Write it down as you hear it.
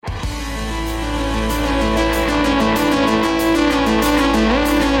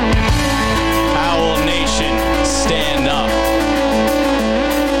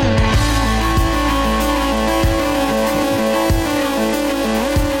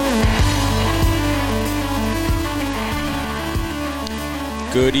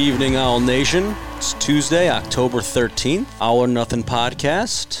Good evening, Owl Nation. It's Tuesday, October 13th. All or Nothing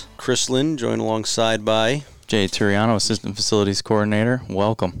podcast. Chris Lynn, joined alongside by Jay Turiano, Assistant Facilities Coordinator.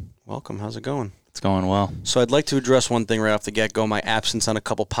 Welcome. Welcome. How's it going? It's going well. So I'd like to address one thing right off the get-go, my absence on a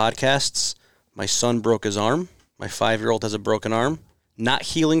couple podcasts. My son broke his arm. My 5-year-old has a broken arm. Not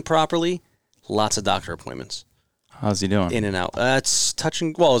healing properly. Lots of doctor appointments. How's he doing? In and out. That's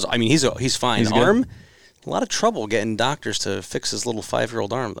touching. Well, I mean, he's fine. He's good. Arm, a lot of trouble getting doctors to fix his little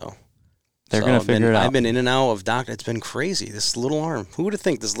 5-year-old arm, though. They're going to figure it out. I've been in and out of doctor. It's been crazy. This little arm. Who would have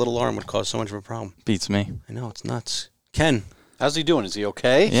think this little arm would cause so much of a problem? Beats me. I know, it's nuts. Ken. How's he doing? Is he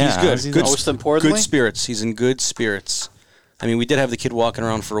okay? Yeah, he's good. Most importantly? Good spirits. He's in good spirits. I mean, we did have the kid walking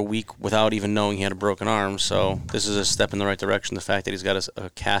around for a week without even knowing he had a broken arm, so this is a step in the right direction. The fact that he's got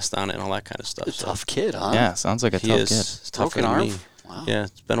a cast on it and all that kind of stuff. He's a tough kid, huh? Yeah, sounds like a tough kid. He's tougher Broken than arm? me. Wow. Yeah,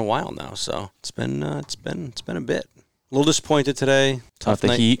 it's been a while now, so it's been a bit. A little disappointed today. Tough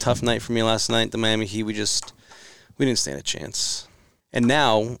night, Heat. Tough night for me last night. The Miami Heat, we didn't stand a chance. And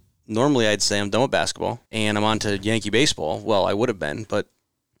now, normally I'd say I'm done with basketball and I'm on to Yankee baseball. Well, I would have been, but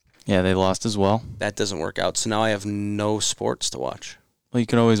Yeah, they lost as well. that doesn't work out. So now I have no sports to watch. Well, you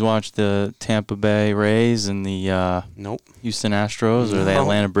can always watch the Tampa Bay Rays and the Nope. Houston Astros or the No.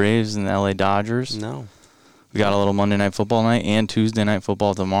 Atlanta Braves and the LA Dodgers. No. We got a little Monday Night Football night and Tuesday Night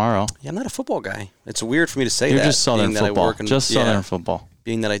Football tomorrow. Yeah, I'm not a football guy. It's weird for me to say You're that. just Southern being that I football. work in- Just yeah, Southern football.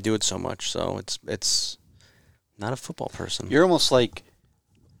 being that I do it so much. So it's not a football person. You're almost like,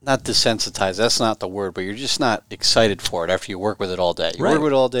 not desensitized, that's not the word, but you're just not excited for it after you work with it all day. You Right. work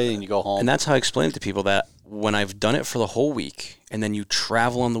with it all day and you go home. And that's how I explain it to people, that when I've done it for the whole week and then you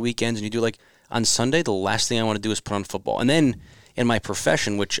travel on the weekends and you do, like, on Sunday, the last thing I want to do is put on football. And then in my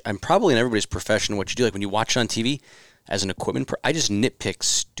profession, which I'm probably in everybody's profession, what you do, like when you watch it on TV as an equipment, I just nitpick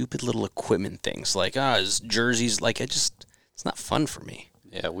stupid little equipment things like, his jerseys, like, it's not fun for me.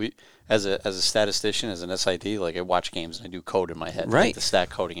 Yeah, we as a statistician, as an SID, like I watch games and I do code in my head. Right. Like the stat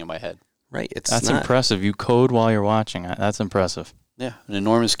coding in my head. Right. That's impressive. You code while you're watching it. That's impressive. Yeah, an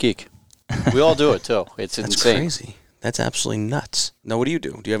enormous geek. We all do it too. It's That's insane. crazy. That's absolutely nuts. Now, what do?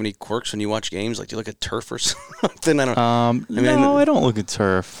 Do you have any quirks when you watch games? Like, do you look at turf or something? I don't. No, I don't look at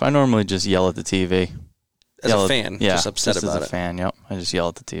turf. I normally just yell at the TV. As a fan, just upset about as a fan, yep. I just yell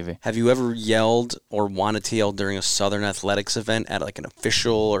at the TV. Have you ever yelled or wanted to yell during a Southern Athletics event at like an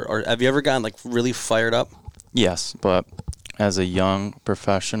official, or have you ever gotten like really fired up? Yes, but as a young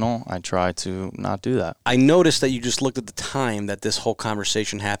professional, I try to not do that. I noticed that you just looked at the time that this whole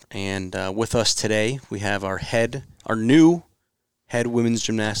conversation happened, and with us today we have our new head women's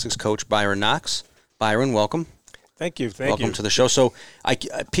gymnastics coach, Byron Knox. Byron, welcome. Thank you. Welcome to the show. So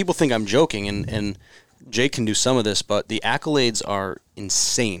people think I'm joking, and Jay can do some of this, but the accolades are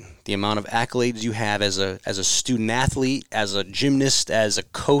insane. The amount of accolades you have as a student athlete, as a gymnast, as a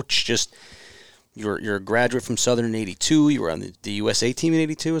coach. Just you're a graduate from Southern in '82. You were on the USA team in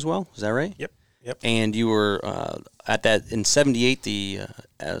 '82 as well. Is that right? Yep. And you were at that in '78. The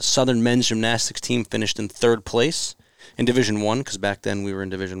Southern men's gymnastics team finished in 3rd place in Division I, because back then we were in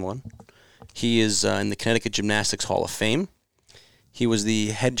Division I. He is in the Connecticut Gymnastics Hall of Fame. He was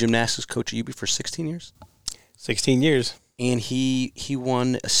the head gymnastics coach at UB for 16 years. 16 years. And he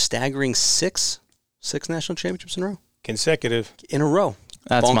won a staggering six national championships in a row. Consecutive. In a row.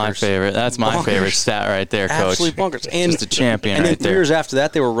 That's my Bonkers. favorite. That's my Bonkers. favorite stat right there, Coach. Absolutely bonkers. And just a champion and then right 3 there. years after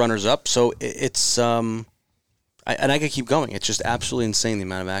that, they were runners-up. So it's and I could keep going. It's just absolutely insane the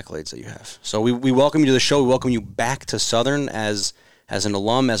amount of accolades that you have. So we welcome you to the show. We welcome you back to Southern as an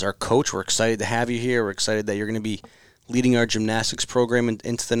alum, as our coach. We're excited to have you here. We're excited that you're going to be leading our gymnastics program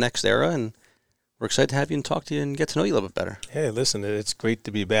into the next era, and we're excited to have you and talk to you and get to know you a little bit better. Hey, listen, it's great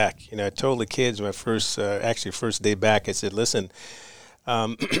to be back. You know, I told the kids my first day back, I said, listen,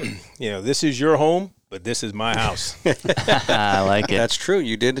 this is your home, but this is my house. I like it. That's true.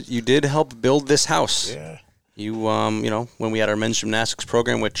 You did help build this house. Yeah. You when we had our men's gymnastics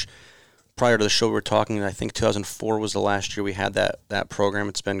program, which prior to the show we were talking, I think 2004 was the last year we had that program.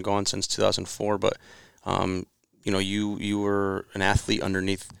 It's been gone since 2004, but you were an athlete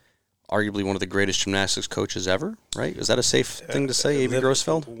underneath arguably one of the greatest gymnastics coaches ever, right? Is that a safe thing to say, A.B.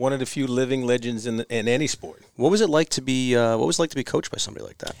 Grossfeld? One of the few living legends in any sport. What was it like to be coached by somebody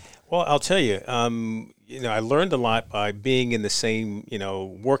like that? Well, I'll tell you, I learned a lot by being in the same,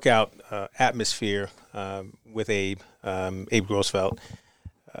 workout atmosphere with Abe Grossfeld.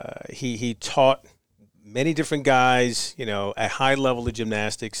 He taught many different guys, a high level of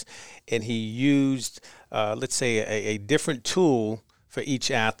gymnastics, and he used, let's say, a different tool for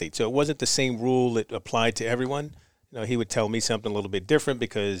each athlete. So it wasn't the same rule that applied to everyone. he would tell me something a little bit different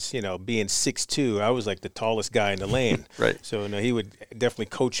because, being 6'2", I was like the tallest guy in the lane. Right. So, he would definitely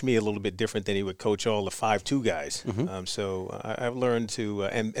coach me a little bit different than he would coach all the 5'2" guys. I've learned to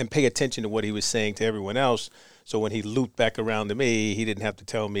and pay attention to what he was saying to everyone else. So when he looped back around to me, he didn't have to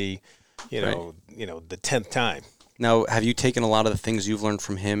tell me, the 10th time. Now, have you taken a lot of the things you've learned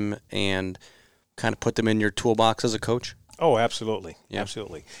from him and kind of put them in your toolbox as a coach? Oh, absolutely. Yeah.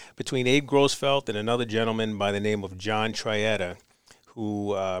 Absolutely. Between Abe Grossfeld and another gentleman by the name of John Trietta,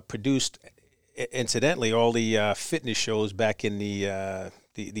 who produced, incidentally, all the fitness shows back in the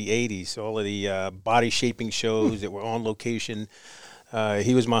 80s, all of the body shaping shows that were on location.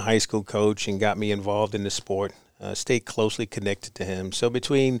 He was my high school coach and got me involved in the sport, stayed closely connected to him. So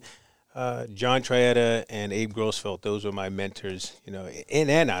between John Trietta and Abe Grossfeld, those were my mentors, in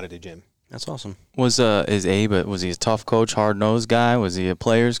and out of the gym. That's awesome. Was Abe, was he a tough coach, hard-nosed guy? Was he a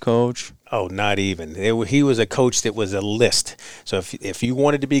player's coach? Oh, not even. He was a coach that was a list. So if you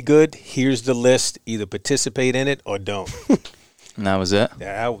wanted to be good, here's the list. Either participate in it or don't. And that was it?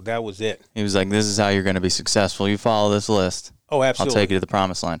 That was it. He was like, this is how you're going to be successful. You follow this list. Oh, absolutely. I'll take you to the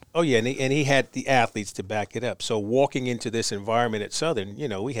promised land. Oh, yeah, and he had the athletes to back it up. So walking into this environment at Southern,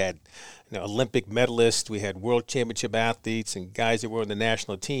 we had Olympic medalists, we had world championship athletes and guys that were on the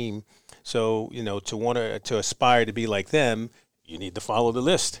national team. So, to aspire to be like them, you need to follow the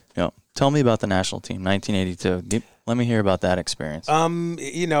list. Yeah. Tell me about the national team, 1982. Let me hear about that experience.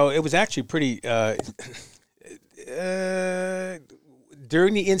 It was actually pretty during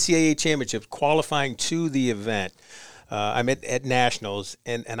the NCAA championships, qualifying to the event. I'm at nationals,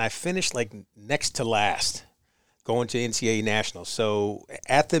 and I finished like next to last going to NCAA nationals. So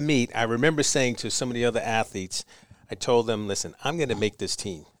at the meet, I remember saying to some of the other athletes, I told them, listen, I'm going to make this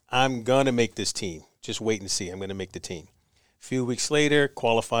team. I'm going to make this team. Just wait and see. I'm going to make the team. A few weeks later,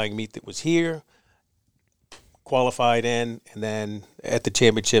 qualifying meet that was here, qualified in, and then at the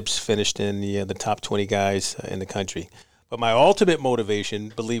championships, finished in the top 20 guys in the country. But my ultimate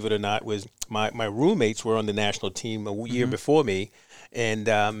motivation, believe it or not, was my roommates were on the national team a year before me,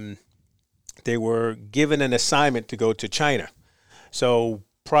 and they were given an assignment to go to China. So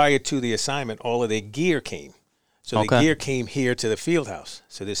prior to the assignment, all of their gear came. So the gear came here to the field house.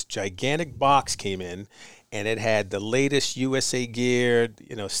 So this gigantic box came in, and it had the latest USA gear,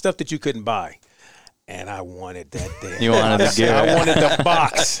 stuff that you couldn't buy. And I wanted that damn. You wanted the gear. I wanted the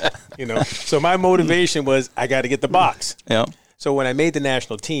box. So my motivation was I got to get the box. Yeah. So when I made the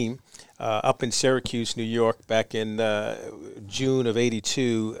national team up in Syracuse, New York, back in June of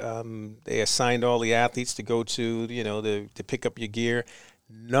 '82, they assigned all the athletes to go to to pick up your gear.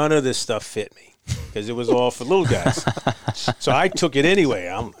 None of this stuff fit me because it was all for little guys. So I took it anyway.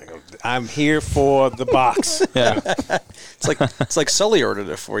 I'm here for the box. Yeah. It's like Sully ordered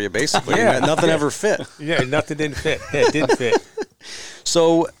it for you, basically. Yeah. Nothing ever fit. Yeah, nothing didn't fit. Yeah, it didn't fit.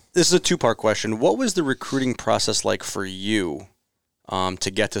 So this is a two-part question. What was the recruiting process like for you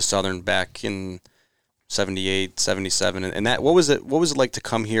to get to Southern back in 78, 77? And that what was it like to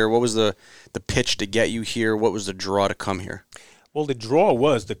come here? What was the pitch to get you here? What was the draw to come here? Well, the draw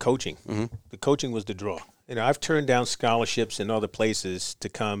was the coaching. Mm-hmm. The coaching was the draw. I've turned down scholarships in other places to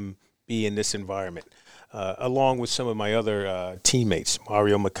come be in this environment, along with some of my other teammates,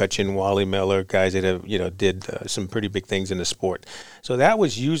 Mario McCutcheon, Wally Miller, guys that have did some pretty big things in the sport. So that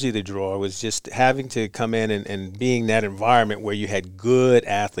was usually the draw. Was just having to come in and being that environment where you had good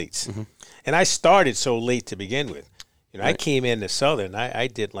athletes. Mm-hmm. And I started so late to begin with. Right. I came into Southern. I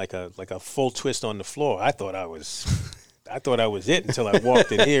did like a full twist on the floor. I thought I was it until I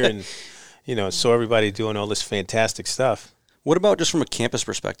walked in here and saw everybody doing all this fantastic stuff. What about just from a campus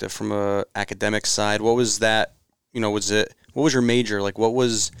perspective, from a academic side? What was that? What was your major? Like, what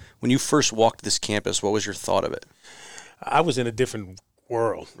was, when you first walked this campus, what was your thought of it? I was in a different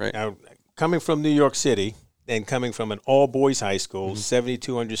world. Right. Now, coming from New York City and coming from an all-boys high school,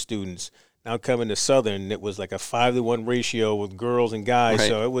 7,200 students, now coming to Southern, it was like a 5-to-1 ratio with girls and guys. Right.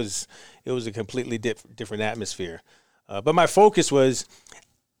 So it was a completely different atmosphere. But my focus was,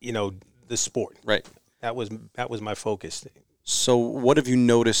 the sport. Right. That was my focus. So what have you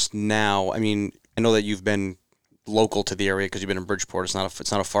noticed now? I mean, I know that you've been local to the area because you've been in Bridgeport. It's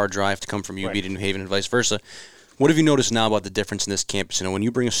not a far drive to come from UB to New Haven and vice versa. What have you noticed now about the difference in this campus? When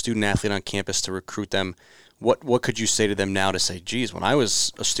you bring a student athlete on campus to recruit them, what could you say to them now to say, geez, when I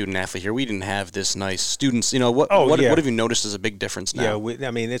was a student athlete here, we didn't have this nice students. What have you noticed as a big difference now?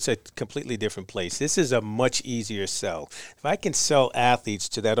 Yeah, it's a completely different place. This is a much easier sell. If I can sell athletes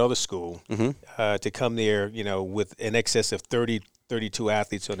to that other school to come there, with in excess of 30, 32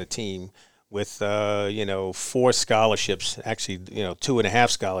 athletes on a team, with 4 scholarships, actually 2.5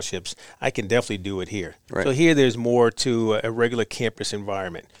 scholarships, I can definitely do it here. Right. So here there's more to a regular campus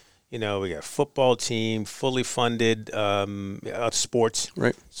environment. We got a football team, fully funded sports,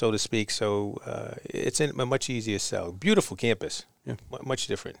 Right. so to speak. So it's a much easier sell. Beautiful campus, Yeah. Much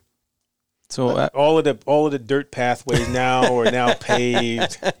different. So All of the dirt pathways now are now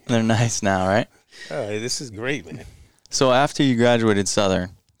paved. they're nice now, right? This is great, man. So after you graduated Southern,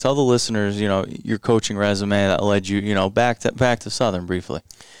 tell the listeners, your coaching resume that led you, back to Southern briefly.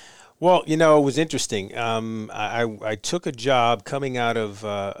 Well, it was interesting. I took a job coming out of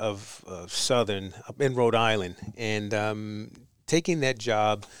Southern up in Rhode Island, and taking that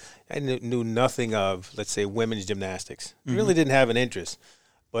job, I knew nothing of, let's say, women's gymnastics. Really didn't have an interest.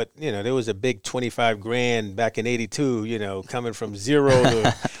 But, there was a big $25,000 back in '82, coming from zero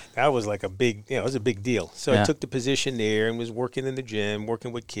to that was like a big, it was a big deal. So I took the position there and was working in the gym,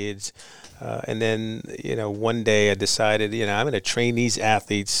 working with kids. And then, one day I decided, I'm going to train these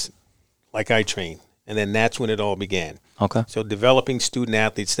athletes like I train. And then that's when it all began. Okay. So developing student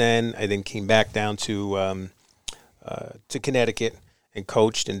athletes then, I then came back down to Connecticut and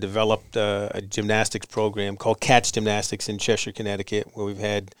coached and developed a gymnastics program called Cats Gymnastics in Cheshire, Connecticut, where we've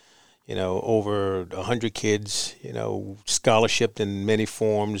had, over 100 kids, scholarshiped in many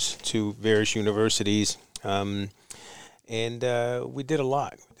forms to various universities. And we did a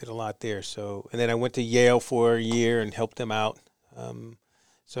lot. There. So, and then I went to Yale for a year and helped them out.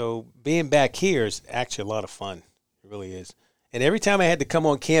 So being back here is actually a lot of fun. It really is. And every time I had to come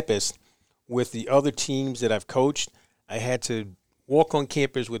on campus with the other teams that I've coached, I had to walk on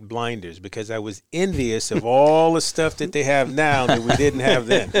campus with blinders because I was envious of all the stuff that they have now that we didn't have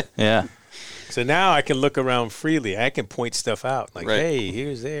then. Yeah. So now I can look around freely. I can point stuff out like, Right. hey,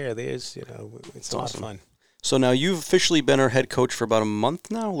 there's, it's a lot of awesome. fun. So now you've officially been our head coach for about a month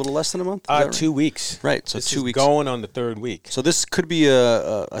now, a little less than a month? Is that right? 2 weeks. Right, so this 2 is weeks. going on the 3rd week. So this could be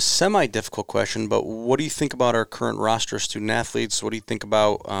a semi-difficult question, but what do you think about our current roster of student athletes? What do you think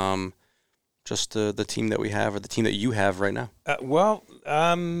about just the team that we have or the team that you have right now? We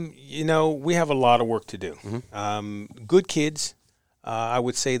have a lot of work to do. Mm-hmm. Good kids. I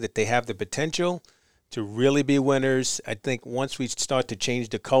would say that they have the potential to really be winners. I think once we start to change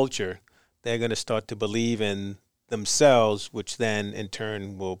the culture, they're going to start to believe in themselves, which then in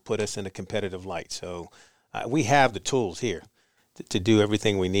turn will put us in a competitive light. So we have the tools here to do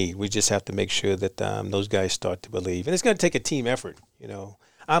everything we need. We just have to make sure that those guys start to believe. And it's going to take a team effort.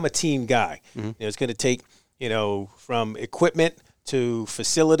 I'm a team guy. Mm-hmm. It's going to take, from equipment to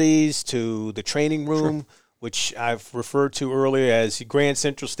facilities to the training room, which I've referred to earlier as Grand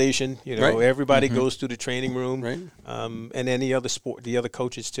Central Station. Right. Everybody goes through the training room, Right. And any other the other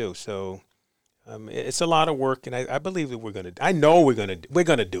coaches too. So it's a lot of work, and I believe that I know we're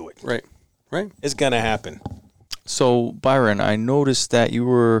gonna do it. Right. It's gonna happen. So, Byron, I noticed that you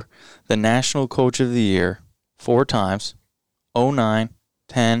were the National Coach of the Year 4 times, 09,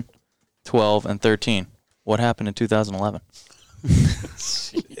 10, 12, and 13. What happened in 2011?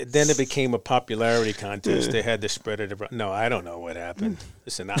 Then it became a popularity contest. They had to spread it around. No, I don't know what happened.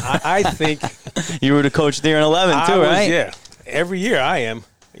 Listen, I think You were the Coach of the Year in 11, too, right? Yeah. Every year I am.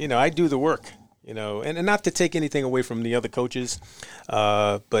 I do the work, and not to take anything away from the other coaches.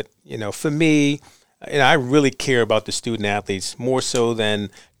 But, for me, I really care about the student athletes more so than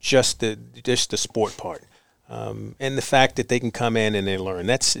just the sport part. And the fact that they can come in and they learn.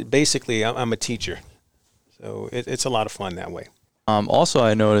 That's basically, I'm a teacher. So it's a lot of fun that way. Also,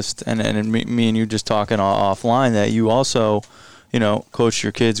 I noticed, and me and you just talking offline, that you also, coached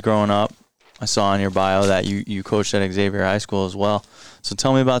your kids growing up. I saw in your bio that you coached at Xavier High School as well. So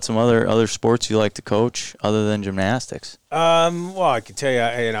tell me about some other sports you like to coach other than gymnastics. Well, I can tell you,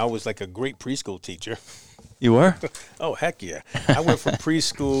 I was like a great preschool teacher. You were? Oh, heck yeah. I went from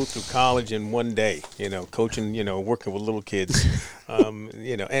preschool through college in one day, coaching, working with little kids.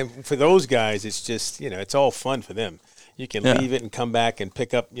 And for those guys, it's just, it's all fun for them. You can leave it and come back and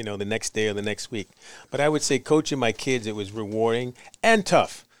pick up, the next day or the next week. But I would say coaching my kids, it was rewarding and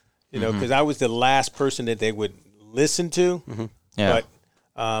tough, because I was the last person that they would listen to. Mm-hmm. Yeah.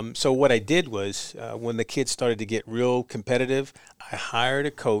 But so what I did was when the kids started to get real competitive, I hired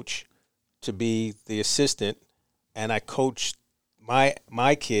a coach to be the assistant, and I coached my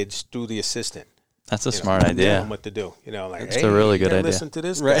kids through the assistant. That's a smart idea. Tell them what to do. That's a really good idea. Listen to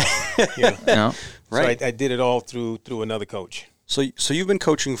this Right. guy. Right. So I did it all through another coach. So you've been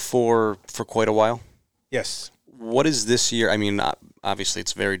coaching for quite a while. Yes. What is this year? I mean, obviously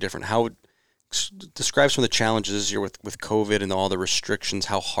it's very different. How describe some of the challenges this year with COVID and all the restrictions,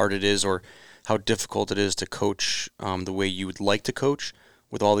 how hard it is or how difficult it is to coach the way you would like to coach.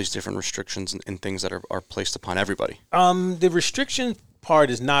 with all these different restrictions and things that are placed upon everybody? The restriction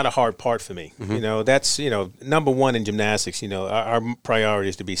part is not a hard part for me. That's, number one in gymnastics, our priority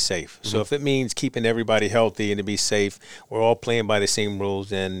is to be safe. So if it means keeping everybody healthy and to be safe, we're all playing by the same rules,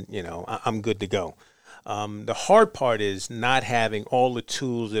 then, I'm good to go. The hard part is not having all the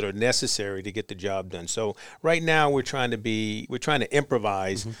tools that are necessary to get the job done. So right now we're trying to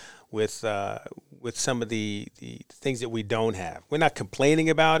improvise with some of the things that we don't have. We're not complaining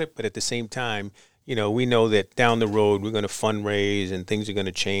about it, but at the same time, we know that down the road we're going to fundraise and things are going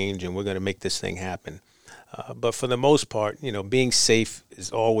to change and we're going to make this thing happen. But for the most part, being safe is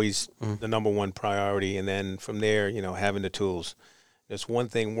always the number one priority. And then from there, having the tools. There's one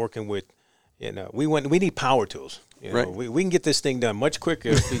thing working with, we need power tools. Right. We can get this thing done much quicker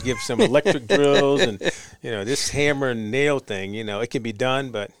if we give some electric drills and, this hammer and nail thing, it can be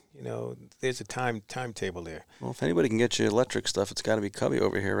done, but, there's a timetable there. Well, if anybody can get you electric stuff, it's got to be Cubby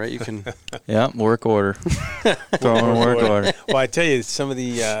over here, right? You can. Yeah, work order. Throw in a work order. Well, I tell you, some of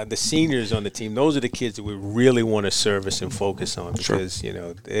the seniors on the team, those are the kids that we really want to service and focus on because,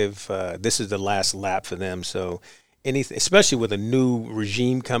 if this is the last lap for them. So anything, especially with a new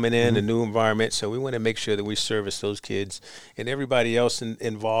regime coming in, a new environment. So we want to make sure that we service those kids and everybody else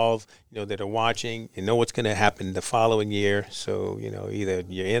involved, that are watching and know what's going to happen the following year. So, either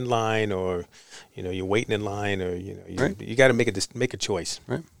you're in line or, you're waiting in line or, you got to make a choice.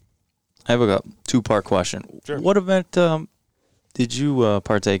 Right. I have a two-part question. Sure. What event did you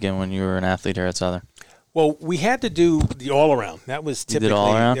partake in when you were an athlete here at Southern? Well, we had to do the all-around. That was typically, did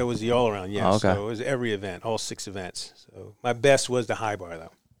all-around? It was the all-around, yes. Oh, okay. So it was every event, all 6 events. So my best was the high bar,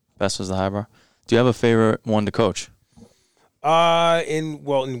 though. Best was the high bar. Do you have a favorite one to coach? In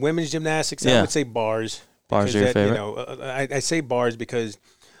women's gymnastics, I Yeah. would say bars. Bars are your favorite? I say bars because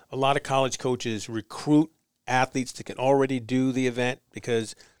a lot of college coaches recruit athletes that can already do the event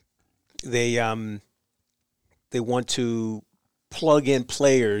because they want to plug in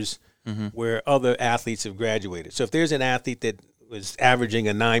players where other athletes have graduated. So if there's an athlete that was averaging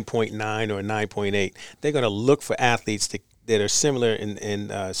a 9.9 or a 9.8, they're going to look for athletes that are similar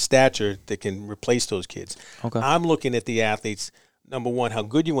in stature that can replace those kids. Okay. I'm looking at the athletes, number one, how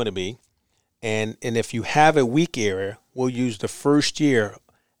good you want to be, and if you have a weak area, we'll use the first year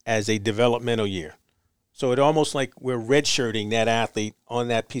as a developmental year. So it's almost like we're redshirting that athlete on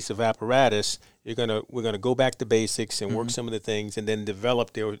that piece of apparatus. We're gonna go back to basics and work some of the things, and then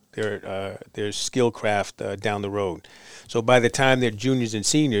develop their skill craft down the road. So by the time they're juniors and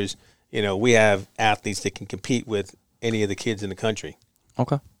seniors, we have athletes that can compete with any of the kids in the country.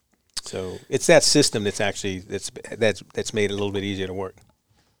 Okay. So it's that system that's actually that's made it a little bit easier to work.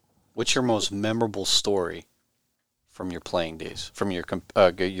 What's your most memorable story from your playing days, from your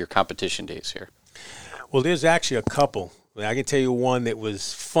competition days here? Well, there's actually a couple. I can tell you one that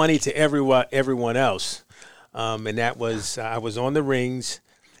was funny to everyone else, and that was I was on the rings,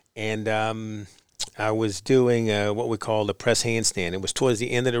 and I was doing what we call the press handstand. It was towards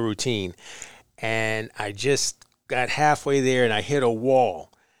the end of the routine, and I just got halfway there, and I hit a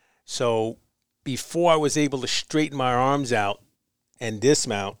wall. So before I was able to straighten my arms out and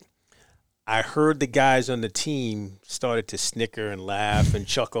dismount, I heard the guys on the team started to snicker and laugh and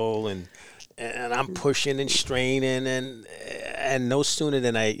chuckle, and I'm pushing and straining, and no sooner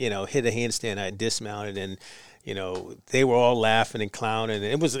than I hit a handstand, I dismounted, and they were all laughing and clowning, and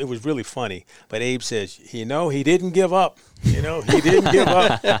it was really funny. But Abe says, he didn't give up. He didn't give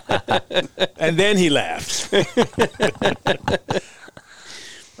up, and then he laughed.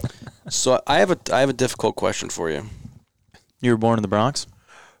 So I have a difficult question for you. You were born in the Bronx?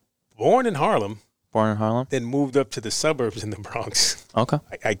 Born in Harlem. Born in Harlem? Then moved up to the suburbs in the Bronx. Okay.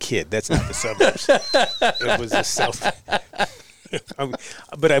 I kid. That's not the suburbs. It was the South.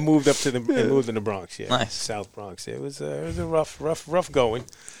 But I moved up to moved in the Bronx. Yeah, Nice. South Bronx. It was a rough going.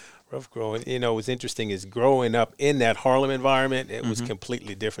 Rough growing. What's interesting is growing up in that Harlem environment. It was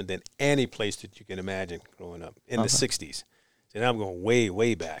completely different than any place that you can imagine growing up in the '60s. And I'm going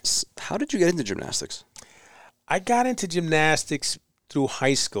way back. How did you get into gymnastics? I got into gymnastics through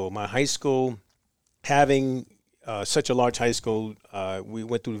high school. My high school, having such a large high school, we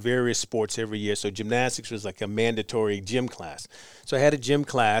went through various sports every year. So gymnastics was like a mandatory gym class. So I had a gym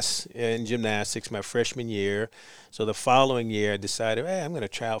class in gymnastics my freshman year. So the following year, I decided, hey, I'm going to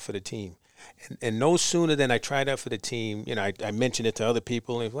try out for the team. And no sooner than I tried out for the team, I mentioned it to other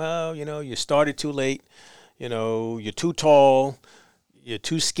people. And, well, you started too late. You're too tall. You're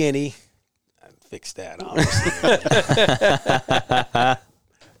too skinny. I fixed that, obviously.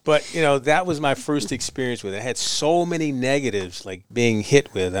 But, that was my first experience with it. I had so many negatives, like being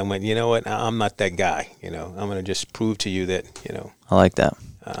hit with. I went, you know what? I'm not that guy. I'm going to just prove to you that, I like that.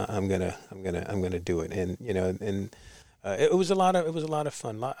 I'm gonna do it. And, it was a lot of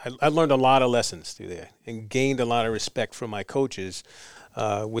fun. I learned a lot of lessons through there and gained a lot of respect from my coaches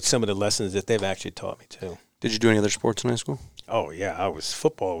with some of the lessons that they've actually taught me too. Did you do any other sports in high school? Oh yeah,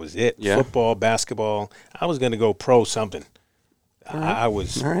 football was it. Yeah. Football, basketball. I was going to go pro something. I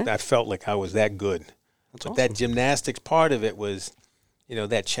was. All right. I felt like I was that good. That's But awesome. that gymnastics part of it was,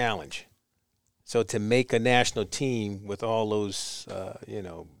 that challenge. So to make a national team with all those,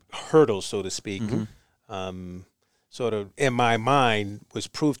 hurdles, so to speak, sort of in my mind was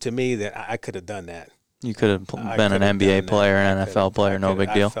proof to me that I could have done that. You could have I been an could have NBA done player, that. an NFL player, no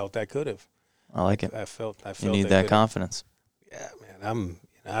big deal. I felt I could have. I like it. I felt. You need I that could've. confidence. Yeah, man.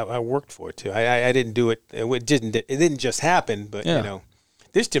 I worked for it too. I didn't do it. It didn't just happen. But Yeah.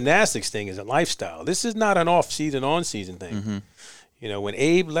 this gymnastics thing is a lifestyle. This is not an off-season, on-season thing. When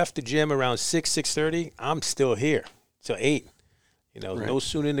Abe left the gym around 6:30, I'm still here till 8. No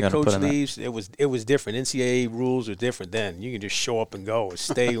sooner than the Gotta coach put in that. leaves. It was different. NCAA rules are different then. You can just show up and go or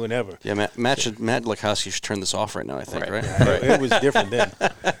stay whenever. Yeah, Matt Lukowski should turn this off right now, I think, right? It was different then.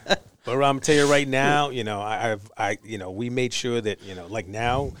 But I'm gonna tell you right now, we made sure that like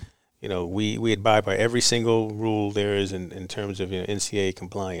now, we abide by every single rule there is in terms of NCAA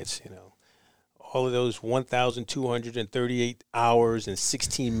compliance. All of those 1,238 hours and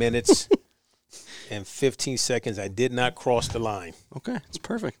 16 minutes and 15 seconds, I did not cross the line. Okay, it's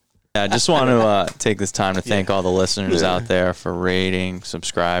perfect. Yeah, I just want to take this time to thank all the listeners out there for rating,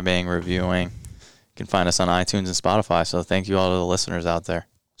 subscribing, reviewing. You can find us on iTunes and Spotify, so thank you all to the listeners out there.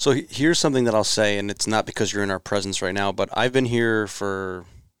 So here's something that I'll say, and it's not because you're in our presence right now, but I've been here for,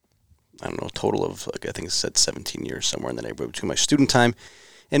 I don't know, a total of, I think it said 17 years, somewhere in the neighborhood between my student time.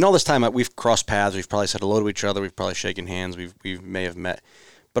 And all this time, we've crossed paths. We've probably said hello to each other. We've probably shaken hands. We may have met.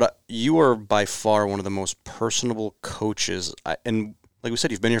 But you are by far one of the most personable coaches. And like we said,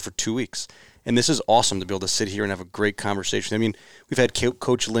 you've been here for 2 weeks. And this is awesome to be able to sit here and have a great conversation. I mean, we've had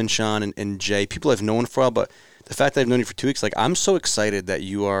Coach Lynch on and Jay, people I've known for a while, but the fact that I've known you for 2 weeks, I'm so excited that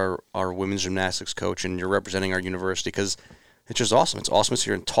you are our women's gymnastics coach and you're representing our university because it's just awesome. It's awesome to sit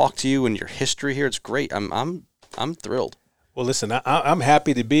here and talk to you and your history here. It's great. I'm thrilled. Well, listen, I'm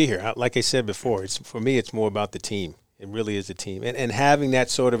happy to be here. Like I said before, for me, it's more about the team. It really is a team. And having that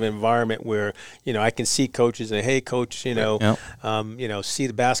sort of environment where, I can see coaches and, hey, coach, see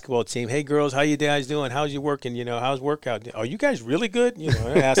the basketball team. Hey, girls, how you guys doing? How's your working? How's workout? Are you guys really good?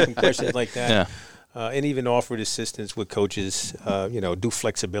 Asking questions like that. Yeah. And even offered assistance with coaches, do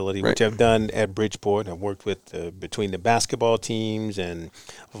flexibility, which Right. I've done at Bridgeport. I've worked with between the basketball teams and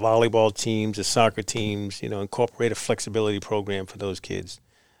volleyball teams, the soccer teams, incorporate a flexibility program for those kids,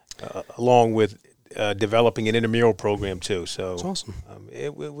 along with developing an intramural program too. So It's awesome.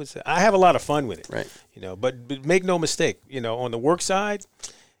 It was. I have a lot of fun with it. Right. But make no mistake, on the work side,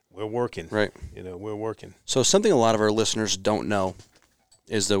 we're working. Right. We're working. So something a lot of our listeners don't know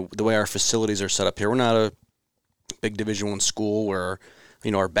is the way our facilities are set up here. We're not a big Division I school where,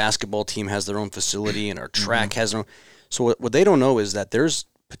 our basketball team has their own facility and our track has their own. So what they don't know is that there's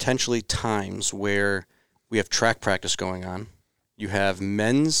potentially times where we have track practice going on. You have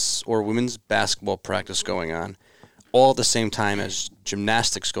men's or women's basketball practice going on all at the same time as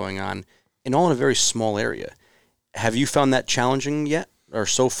gymnastics going on and all in a very small area. Have you found that challenging yet or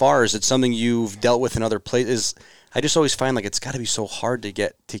so far? Is it something you've dealt with in other places? I just always find it's got to be so hard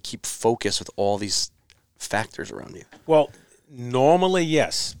to keep focus with all these factors around you. Well, normally,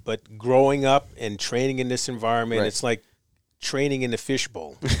 yes, but growing up and training in this environment, Right. it's like training in the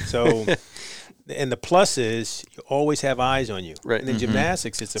fishbowl. So, and the plus is you always have eyes on you. Right. And in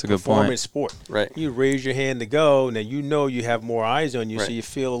gymnastics, it's That's a a good point. performance sport. Right. You raise your hand to go, now you have more eyes on you, so Right. you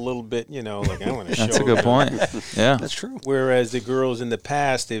feel a little bit, like I want to show. That's a good point. Yeah. That's true. Whereas the girls in the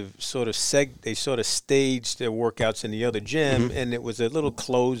past, they've sort of staged their workouts in the other gym, and it was a little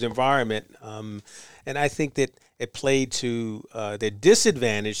closed environment. And I think that it played to their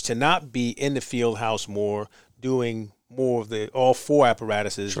disadvantage to not be in the field house more, doing more of all four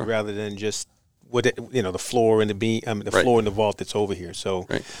apparatuses rather than just the floor and the beam, the Right. floor and the vault that's over here. So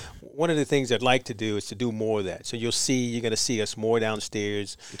Right. one of the things I'd like to do is to do more of that. So you're going to see us more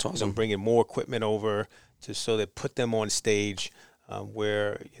downstairs. That's awesome. Bringing more equipment over so that put them on stage.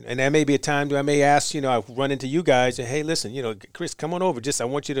 And there may be a time where I may ask, I run into you guys and, hey, listen, Chris, come on over. I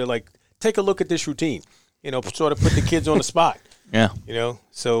want you to take a look at this routine, sort of put the kids on the spot. Yeah.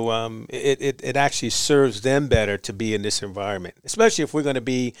 So it actually serves them better to be in this environment, especially if we're going to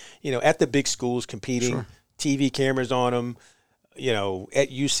be, at the big schools competing, TV cameras on them, at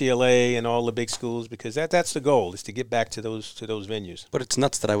UCLA and all the big schools, because that's the goal, is to get back to those venues. But it's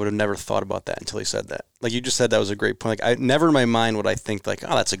nuts that I would have never thought about that until he said that. Like you just said, that was a great point. Like I never in my mind would I think like,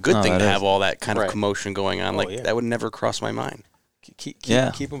 oh, that's a good thing to have all that kind of commotion going on. That would never cross my mind. Keep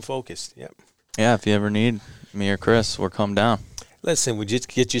them focused. Yep. Yeah, if you ever need me or Chris, we'll come down. Listen, we just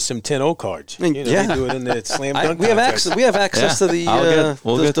get you some 10-0 cards. I mean, They do it in the slam dunk. We have access. We have access to the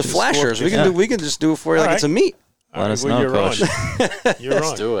the flashers. We can just do it for you like it's a meet. Let us know, Coach.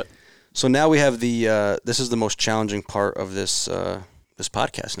 Let's do it. So now we have the. This is the most challenging part of this this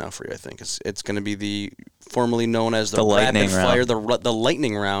podcast now for you. I think it's going to be the formerly known as the lightning rapid fire, the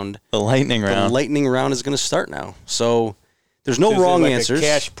lightning round. The lightning round. The lightning round is going to start now. So. There's no wrong answers. A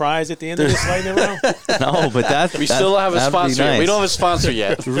cash prize at the end of this lightning round? No, but we still have a sponsor. Nice. We don't have a sponsor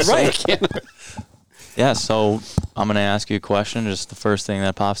yet. Right. Yeah, so I'm going to ask you a question, just the first thing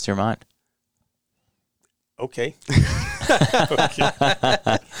that pops to your mind. Okay.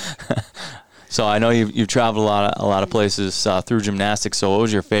 So I know you've traveled a lot of places through gymnastics. So what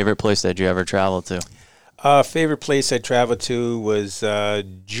was your favorite place that you ever traveled to? Favorite place I traveled to was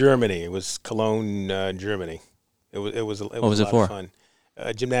Germany. It was Cologne, Germany. It was a lot of fun.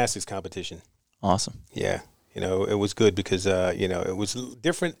 Gymnastics competition. Awesome. Yeah. It was good because, it was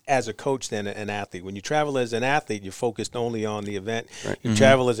different as a coach than an athlete. When you travel as an athlete, you're focused only on the event. Right. You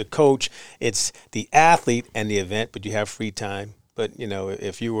travel as a coach, it's the athlete and the event, but you have free time. But,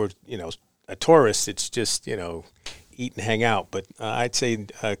 if you were, a tourist, it's just, eat and hang out. But I'd say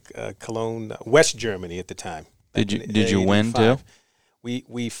Cologne, West Germany at the time. Did you win too?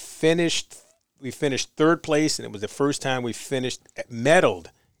 We finished third place, and it was the first time we medaled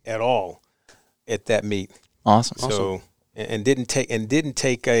at all at that meet. Awesome. So didn't take a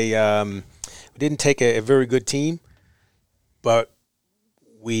very good team, but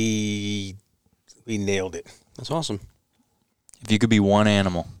we nailed it. That's awesome. If you could be one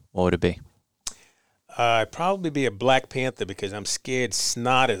animal, what would it be? I'd probably be a Black Panther because I'm scared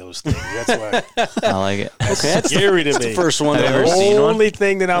snot of those things. That's why. I like it. That's scary to me. That's the first one. Have That you ever I seen the one? only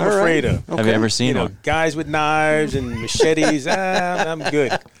thing that I'm afraid of. Have you ever seen one? Guys with knives and machetes. I'm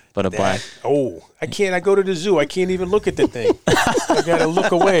good. But a black. I can't. I go to the zoo. I can't even look at the thing. I gotta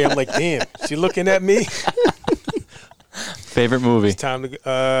look away. I'm like, damn, she looking at me. Favorite movie? It's time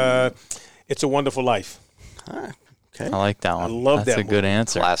to. It's a Wonderful Life. Okay. I like that one. I love That's that a good movie.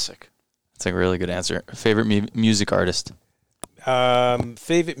 answer. Classic. That's a really good answer. Favorite music artist?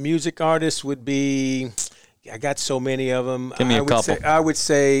 Favorite music artist would be. I got so many of them. Give me a couple. I would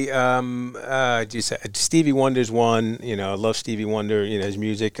say, Stevie Wonder's one. I love Stevie Wonder. His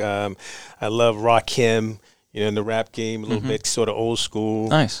music. I love Rakim. In the rap game, a little bit sort of old school.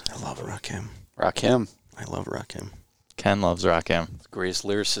 Nice. I love Rakim. Rakim. I love Rakim. Ken loves Rakim. Greatest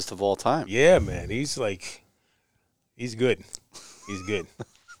lyricist of all time. Yeah, man. He's good. He's good.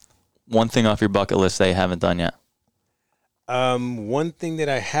 One thing off your bucket list that you haven't done yet. One thing that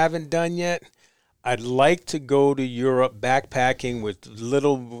I haven't done yet, I'd like to go to Europe backpacking with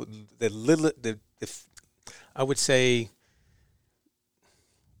I would say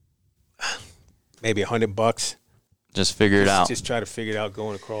maybe $100. Just figure it out. Just try to figure it out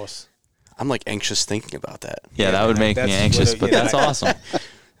going across. I'm like anxious thinking about that. Yeah, that would make me anxious, but that's awesome.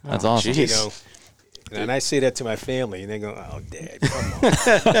 That's awesome. Jeez. And I say that to my family, and they go, "Oh, Dad,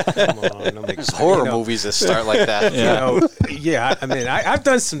 come on." And I'm like, There's horror movies that start like that. I mean, I've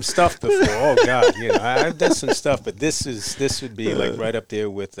done some stuff before. Oh God, I've done some stuff, but this would be like right up there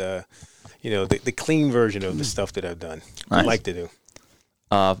with, the clean version of the stuff that I've done. Nice. I'd like to do.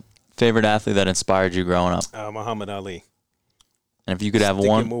 Favorite athlete that inspired you growing up? Muhammad Ali. And if you could have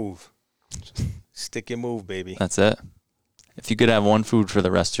Stick your move, baby. That's it. If you could have one food for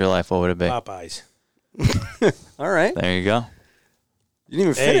the rest of your life, what would it be? Popeyes. All right. There you go. You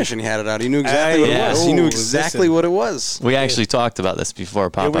didn't even finish and he had it out. He knew exactly what it was. He knew exactly what it was. We actually talked about this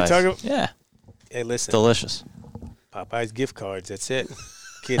before, Popeyes. Hey, listen. Delicious. Popeyes gift cards. That's it.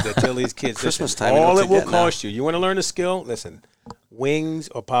 Kids, I tell these kids, Christmas listen, time, all it will cost you. You want to learn a skill? Listen, wings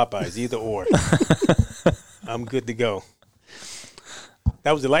or Popeyes, either or. I'm good to go.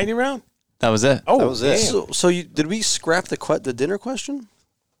 That was the lightning round? That was it. Oh, that was it. So did we scrap the dinner question?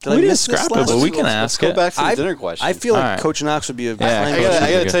 We didn't scrap it, but we can ask it. Let's go back to the dinner question. I feel like All right. Coach Knox would be a I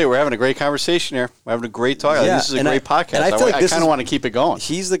got to tell you, we're having a great conversation here. We're having a great talk. Yeah, This is a great podcast. and I feel like I kind of want to keep it going.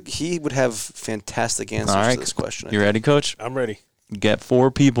 He would have fantastic answers All right. to this question. You ready, Coach? I'm ready. Get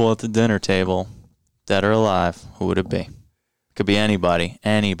 4 people at the dinner table, dead or alive. Who would it be? Could be anybody.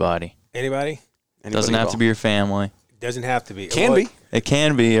 Anybody? Doesn't have to be your family. Doesn't have to be. Can be. It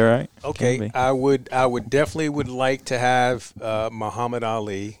can be, all right. Okay, I would definitely would like to have Muhammad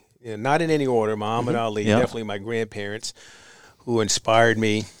Ali. Not in any order. Muhammad Ali, Yep. definitely my grandparents, who inspired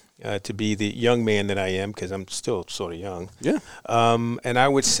me to be the young man that I am, because I'm still sort of young. Yeah. And I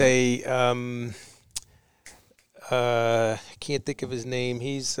would say, I can't think of his name.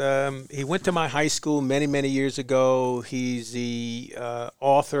 He went to my high school many years ago. He's the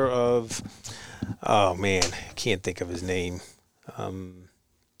author of, oh man, I can't think of his name.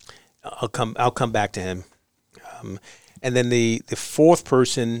 I'll come back to him. And then the fourth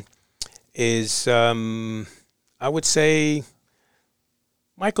person is, I would say,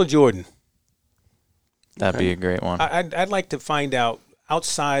 Michael Jordan. That'd be a great one. I'd like to find out,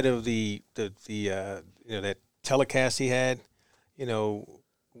 outside of the that telecast he had,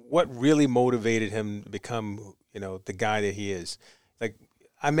 what really motivated him to become, the guy that he is. Like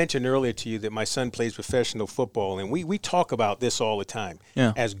I mentioned earlier to you that my son plays professional football, and we talk about this all the time.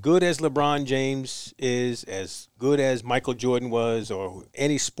 Yeah. As good as LeBron James is, as good as Michael Jordan was, or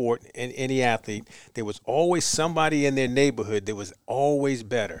any sport and any athlete, there was always somebody in their neighborhood that was always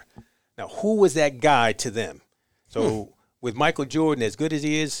better. Now, who was that guy to them? So with Michael Jordan, as good as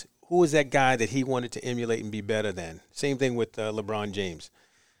he is, who was that guy that he wanted to emulate and be better than? Same thing with LeBron James.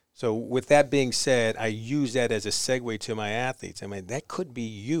 So with that being said, I use that as a segue to my athletes. I mean, that could be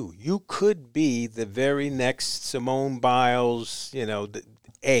you. You could be the very next Simone Biles,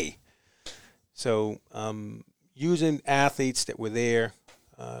 A. So using athletes that were there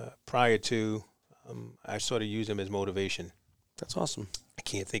prior to, I sort of use them as motivation. That's awesome. I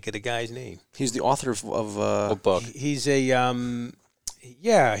can't think of the guy's name. He's the author of What book? He's a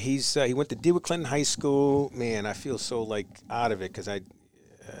he went to DeWitt Clinton High School. Man, I feel so out of it because I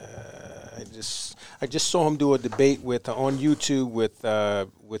just saw him do a debate with on YouTube with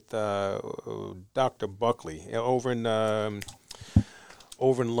Dr. Buckley over in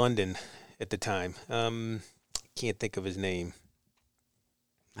London at the time. Can't think of his name.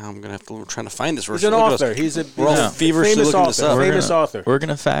 Now I'm gonna have to. We're trying to find this. He's an author. He's a feverishly famous looking this author. up. Famous author. We're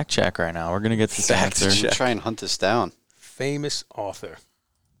gonna fact check right now. We're gonna get this Fact answer. check. Try and hunt this down. Famous author.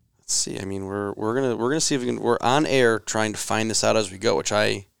 Let's see. I mean, we're gonna see if we can. We're on air trying to find this out as we go, which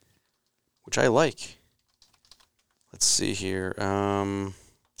I like. Let's see here.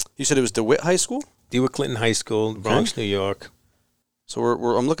 You said it was DeWitt High School? DeWitt Clinton High School, Bronx, New York. So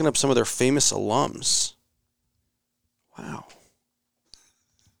I'm looking up some of their famous alums. Wow.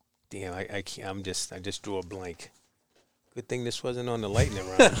 Damn, I can't. I just drew a blank. Good thing this wasn't on the lightning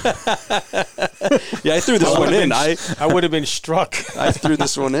round. Yeah, I threw this one in. I would have been struck. I threw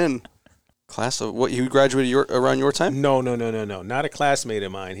this one in. Class of what? You graduated around your time? No. Not a classmate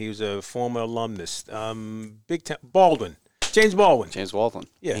of mine. He was a former alumnus. Big time. Baldwin. James Baldwin. James Baldwin.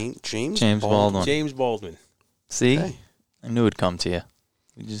 Yeah. James Baldwin. James Baldwin. See? Okay. I knew it'd come to you.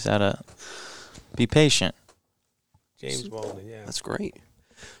 You just had to be patient. James Baldwin, yeah. That's great.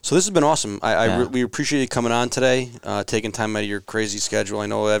 So this has been awesome. We appreciate you coming on today, taking time out of your crazy schedule. I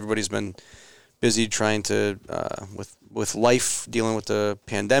know everybody's been busy trying to with life, dealing with the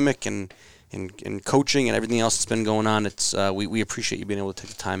pandemic and coaching and everything else that's been going on. It's we appreciate you being able to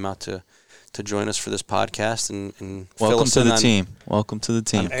take the time out to join us for this podcast and Welcome to the team. Welcome to the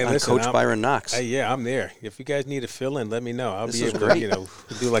team. Hey, on listen, Coach Byron Knox. Yeah, I'm there. If you guys need a fill-in, let me know. I'll This be is able great. to,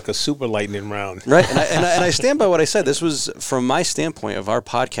 do like a super lightning round. Right, and I stand by what I said. This was, from my standpoint of our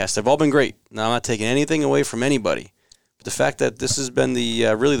podcast, they've all been great. Now, I'm not taking anything away from anybody. But the fact that this has been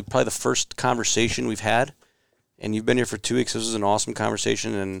probably the first conversation we've had, and you've been here for 2 weeks, this was an awesome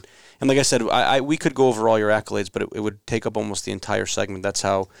conversation. And like I said, we could go over all your accolades, but it would take up almost the entire segment. That's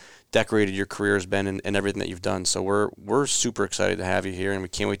how decorated your career has been and everything that you've done. So we're super excited to have you here, and we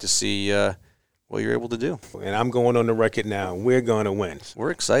can't wait to see what you're able to do. And I'm going on the record now. We're going to win.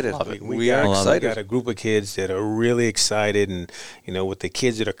 We're excited. We are We excited. got a group of kids that are really excited, and with the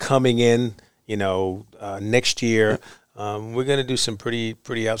kids that are coming in, next year, we're going to do some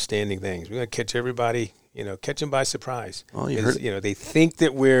pretty outstanding things. We're going to catch everybody. Catch them by surprise. Oh, you heard it. They think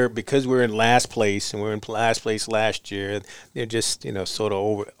that because we're in last place and we're in last place last year, they're just, sort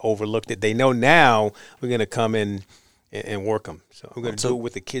of overlooked it. They know now we're going to come in and work them. So we're going to do it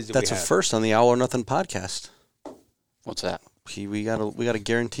with the kids that we have. That's a first on the All or Nothing podcast. What's that? We got a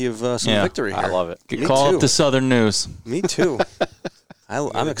guarantee of some victory here. I love it. Me Call too. up the Southern News. Me too.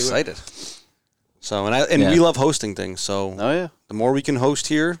 I'm excited. So Yeah. we love hosting things. So Oh yeah. the more we can host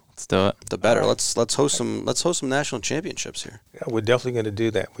here, Let's do it. the better. Let's host some national championships here. Yeah, we're definitely going to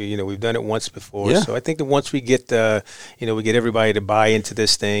do that. We've done it once before, Yeah. so I think that once we get we get everybody to buy into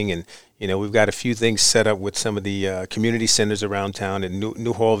this thing, and we've got a few things set up with some of the community centers around town in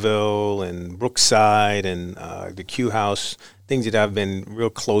New Hallville and Brookside and the Q House. Things that I've been real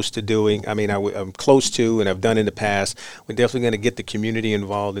close to doing. I mean, I'm close to and I've done in the past. We're definitely going to get the community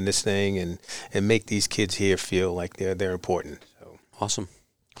involved in this thing and make these kids here feel like they're important. Awesome.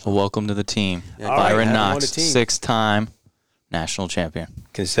 Well, welcome to the team. Yeah, All right, Byron have him on Knox, the team. 6-time national champion.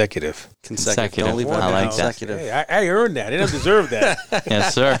 Consecutive. Don't leave it I out. like that. Consecutive. Hey, I earned that. I didn't deserve that.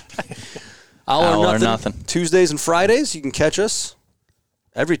 Yes, sir. Owl Owl or or nothing. Nothing. Tuesdays and Fridays. You can catch us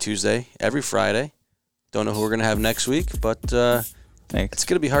every Tuesday, every Friday. Don't know who we're going to have next week, but it's Thanks.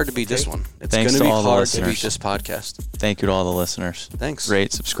 going to be hard to beat this one. It's Thanks going to to be all the hard to listeners. beat this podcast. Thank you to all the listeners. Thanks.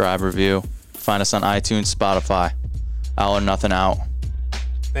 Rate, subscribe, review. Find us on iTunes, Spotify. Owl or Nothing out.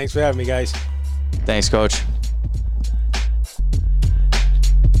 Thanks for having me, guys. Thanks, Coach.